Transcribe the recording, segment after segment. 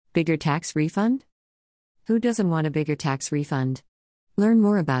Bigger tax refund? Who doesn't want a bigger tax refund? Learn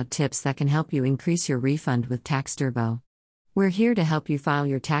more about tips that can help you increase your refund with Tax Turbo. We're here to help you file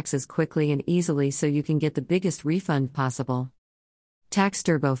your taxes quickly and easily so you can get the biggest refund possible. Tax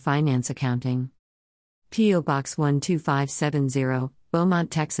Turbo Finance Accounting. P.O. Box 12570,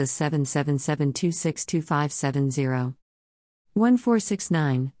 Beaumont, Texas 777262570.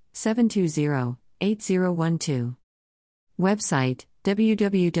 1469-720-8012. Website,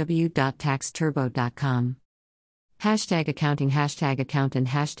 www.taxturbo.com. Hashtag accounting, hashtag accountant,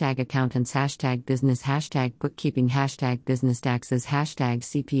 hashtag accountants, hashtag business, hashtag bookkeeping, hashtag business taxes, hashtag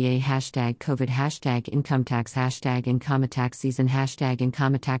CPA, hashtag COVID, hashtag income tax, hashtag income tax season, hashtag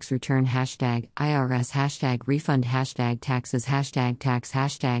income tax return, hashtag IRS, hashtag refund, hashtag taxes,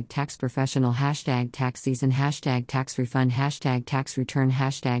 hashtag tax professional, hashtag tax season, hashtag tax refund, hashtag tax return,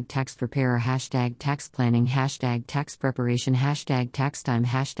 hashtag tax preparer, hashtag tax planning, hashtag tax preparation, hashtag tax time,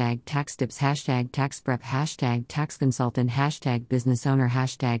 hashtag tax tips, hashtag tax prep, hashtag tax consultant, hashtag business owner,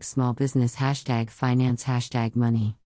 hashtag small business, hashtag finance, hashtag money.